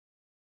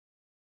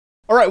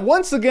Alright,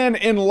 once again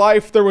in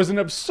life, there was an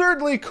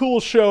absurdly cool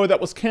show that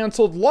was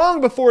canceled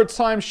long before its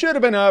time should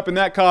have been up, and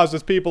that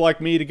causes people like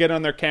me to get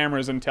on their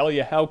cameras and tell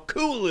you how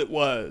cool it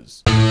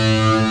was.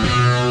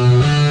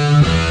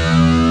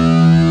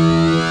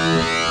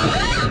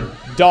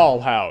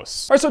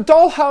 Dollhouse. Alright, so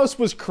Dollhouse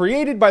was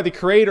created by the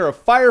creator of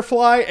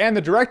Firefly and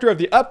the director of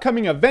the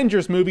upcoming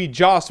Avengers movie,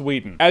 Joss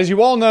Whedon. As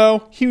you all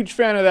know, huge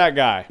fan of that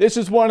guy. This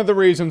is one of the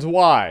reasons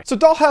why. So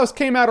Dollhouse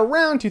came out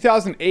around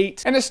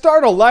 2008, and it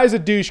starred Eliza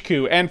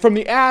Dushku, and from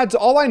the ads,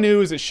 all I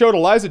knew is it showed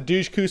Eliza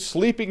Dushku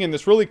sleeping in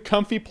this really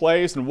comfy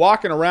place and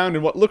walking around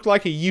in what looked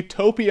like a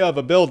utopia of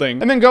a building,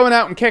 and then going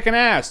out and kicking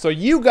ass. So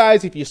you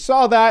guys, if you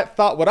saw that,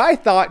 thought what I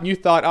thought, and you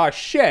thought, oh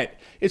shit,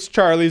 it's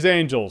Charlie's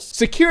Angels.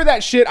 Secure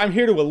that shit, I'm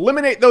here to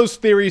eliminate those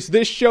theories.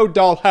 This show,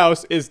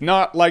 Dollhouse, is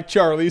not like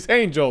Charlie's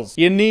Angels.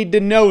 You need to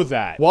know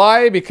that.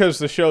 Why? Because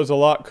the show's a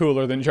lot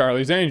cooler than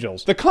Charlie's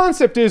Angels. The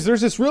concept is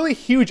there's this really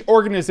huge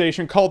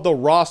organization called the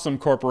Rossum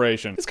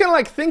Corporation. It's kind of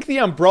like, think the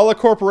Umbrella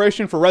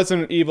Corporation for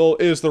Resident Evil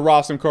is the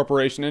Rossum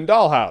Corporation in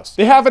Dollhouse.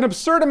 They have an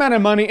absurd amount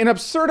of money, an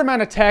absurd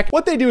amount of tech.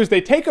 What they do is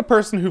they take a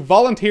person who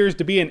volunteers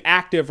to be an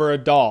active or a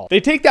doll. They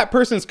take that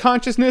person's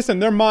consciousness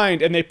and their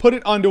mind and they put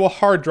it onto a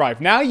hard drive.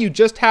 Now you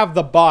just have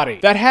the body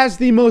that has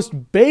the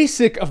most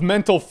basic of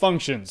mental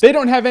functions. They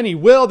don't have any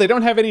will, they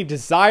don't have any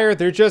desire,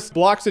 they're just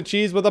blocks of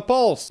cheese with a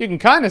pulse. You can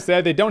kind of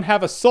say they don't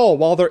have a soul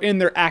while they're in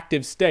their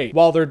active state,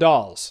 while they're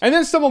dolls. And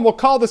then someone will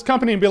call this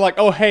company and be like,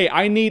 oh hey,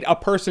 I need a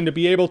person to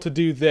be able to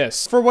do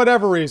this, for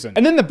whatever reason.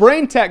 And then the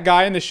brain tech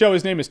guy in the show,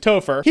 his name is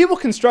Topher, he will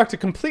construct a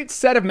complete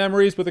set of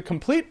memories with a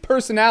complete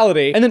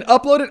personality and then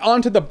upload it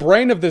onto the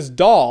brain of this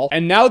doll,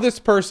 and now this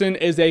person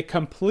is a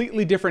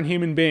completely different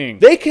human being.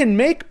 They can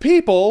make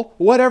people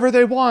whatever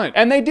they want.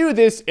 And they do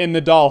this in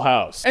the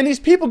Dollhouse. And these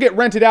people get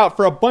rented out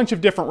for a bunch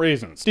of different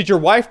reasons. Did your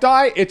wife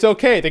die? It's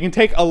okay. They can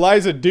take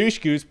Eliza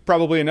Dushku's,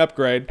 probably an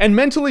upgrade, and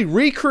mentally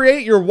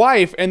recreate your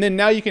wife, and then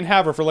now you can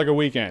have her for like a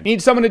weekend.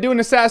 Need someone to do an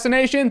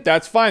assassination?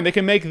 That's fine. They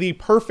can make the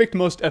perfect,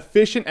 most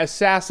efficient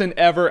assassin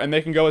ever, and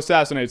they can go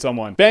assassinate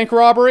someone. Bank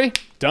robbery?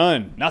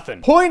 Done.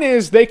 Nothing. Point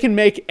is, they can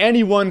make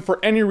anyone for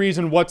any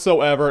reason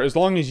whatsoever as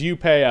long as you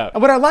pay up.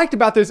 And what I liked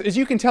about this is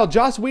you can tell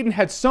Joss Whedon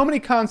had so many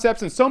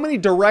concepts and so many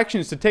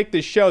directions to take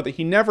this show that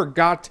he never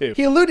got to.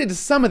 He alluded to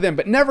some of them,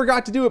 but never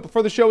got to do it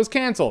before the show was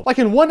canceled. Like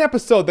in one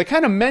episode, they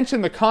kind of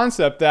mentioned the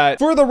concept that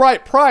for the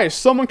right price,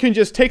 someone can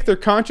just take their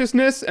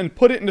consciousness and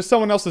put it into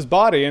someone else's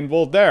body, and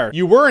well, there.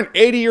 You were an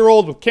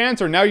 80-year-old with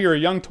cancer, now you're a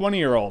young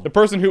 20-year-old. The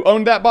person who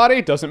owned that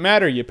body, doesn't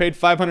matter. You paid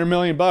 $500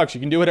 million bucks. You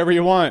can do whatever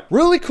you want.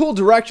 Really cool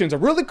directions, a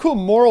really cool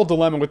moral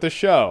dilemma with this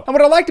show. And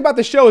what I liked about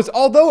the show is,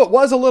 although it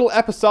was a little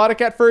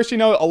episodic at first, you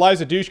know,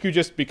 Eliza Dushku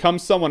just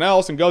becomes someone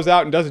else and goes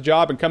out and does a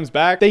job and comes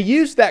back, they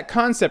used that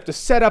concept to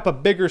set up a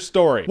bigger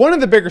story. One of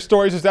the bigger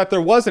stories is that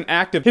there was an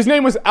active, his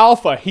name was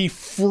Alpha. He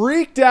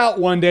freaked out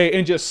one day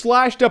and just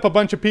slashed up a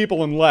bunch of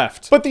people and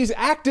left. But these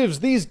actives,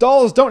 these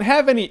dolls, don't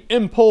have any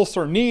impulse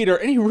or need or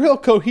any real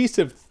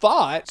cohesive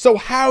thought. So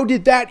how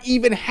did that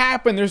even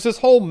happen? There's this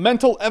whole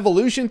mental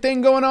evolution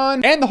thing going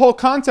on, and the whole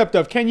concept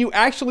of, can you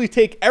actually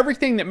take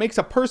everything that makes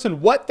a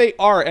person what they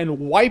are and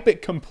wipe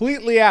it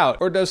completely out,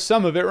 or does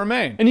some of it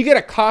remain? And you get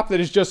a cop that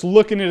is just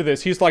looking into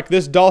this. He's like,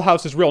 this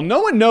dollhouse is real. No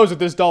one knows that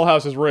this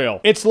dollhouse is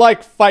real. It's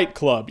like Fight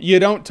Club. You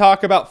don't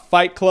talk about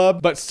Fight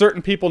Club, but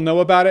certain people know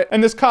about it.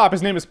 And this cop,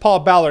 his name is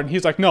Paul Ballard, and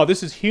he's like, no,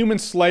 this is human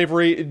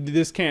slavery.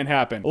 This can't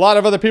happen. A lot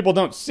of other people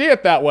don't see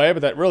it that way,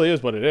 but that really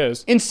is what it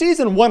is. In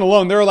season 1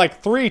 alone, there are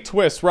like 3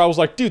 twists where I was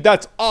like, dude,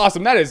 that's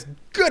awesome. That is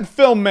good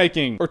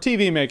filmmaking, or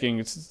TV making.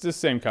 It's the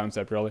same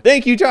concept, really.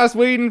 Thank you, Joss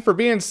Whedon, for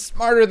being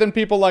smarter than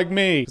people like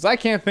me, because I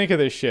can't think of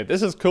this shit.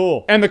 This is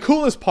cool. And the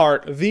coolest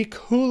part of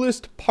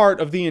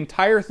the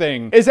entire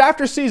thing is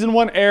after season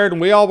 1 aired and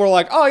we all were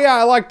like, oh yeah,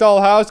 I like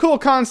Dollhouse, cool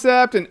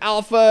concept and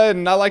alpha,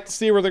 and I like to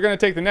see where they're gonna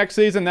take the next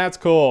season. That's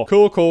cool.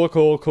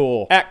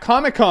 Cool. At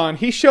Comic-Con,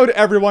 he showed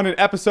everyone an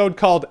episode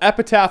called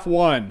Epitaph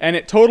 1, and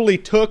it totally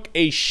took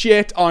a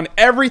shit on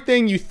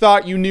everything you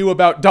thought you knew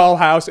about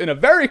Dollhouse in a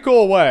very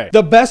cool way.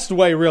 The best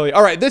way, really.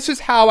 All right, this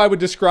is how I would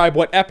describe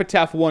what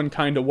Epitaph 1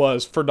 kind of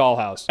was for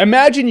Dollhouse.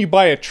 Imagine you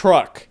buy a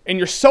truck and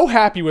you're so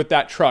happy with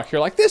that truck.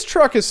 You're like, this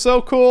truck is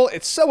so cool.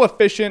 It's so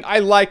efficient. I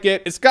like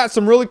it. It's got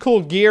some really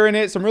cool gear in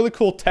it, some really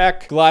cool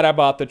tech. Glad I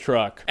bought the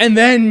truck. And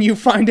then you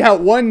find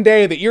out one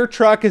day that your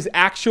truck is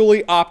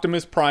actually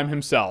Optimus Prime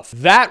himself.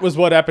 That was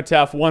what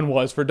Epitaph 1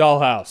 was for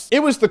Dollhouse.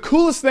 It was the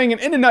coolest thing, and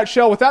in a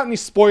nutshell, without any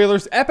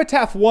spoilers,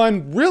 Epitaph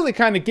 1 really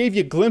kind of gave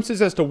you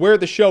glimpses as to where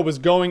the show was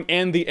going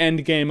and the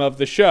end game of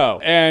the show.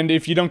 And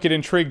if you don't get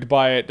intrigued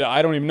by it,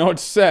 I don't even know what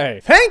to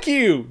say. Thank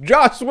you,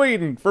 Joss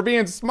Whedon, for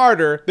being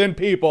smarter than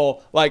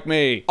people like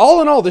me.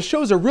 All in all, the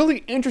show's a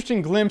really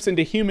interesting glimpse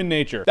into human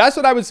nature. That's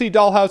what I would see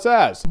Dollhouse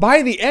as.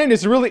 By the end,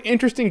 it's a really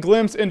interesting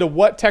glimpse into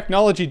what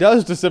technology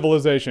does to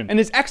civilization, and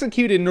it's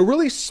executed in a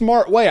really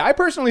smart way. I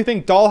personally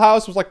think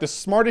Dollhouse was like the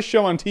smartest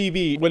show on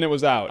TV when it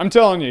was out. I'm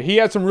telling you, he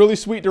had some really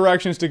sweet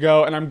directions to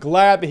go, and I'm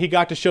glad that he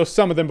got to show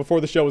some of them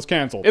before the show was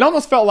canceled. It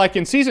almost felt like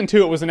in season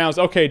 2 it was announced,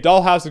 okay,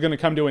 Dollhouse is going to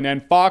come to an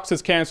end. Fox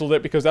has canceled canceled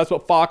it because that's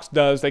what Fox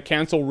does. They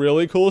cancel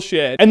really cool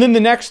shit. And then the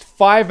next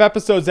 5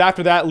 episodes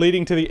after that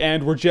leading to the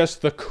end were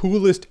just the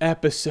coolest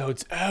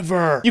episodes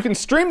ever. You can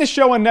stream the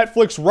show on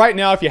Netflix right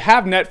now if you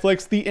have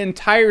Netflix, the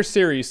entire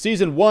series,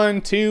 season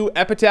 1, 2,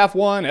 Epitaph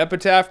 1,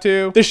 Epitaph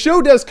 2. The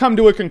show does come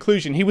to a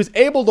conclusion. He was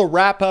able to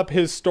wrap up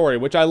his story,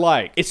 which I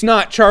like. It's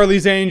not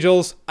Charlie's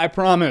Angels, I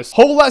promise.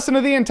 Whole lesson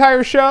of the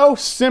entire show,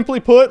 simply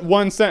put,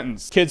 one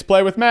sentence. Kids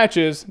play with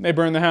matches, they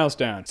burn the house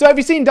down. So have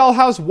you seen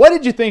Dollhouse? What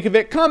did you think of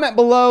it? Comment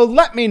below,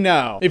 let me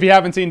know. If you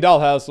haven't seen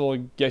Dollhouse, well,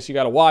 I guess you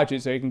gotta watch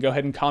it, so you can go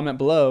ahead and comment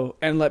below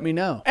and let me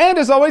know. And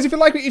as always, if you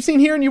like what you've seen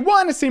here and you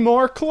want to see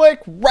more, click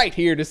right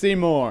here to see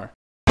more.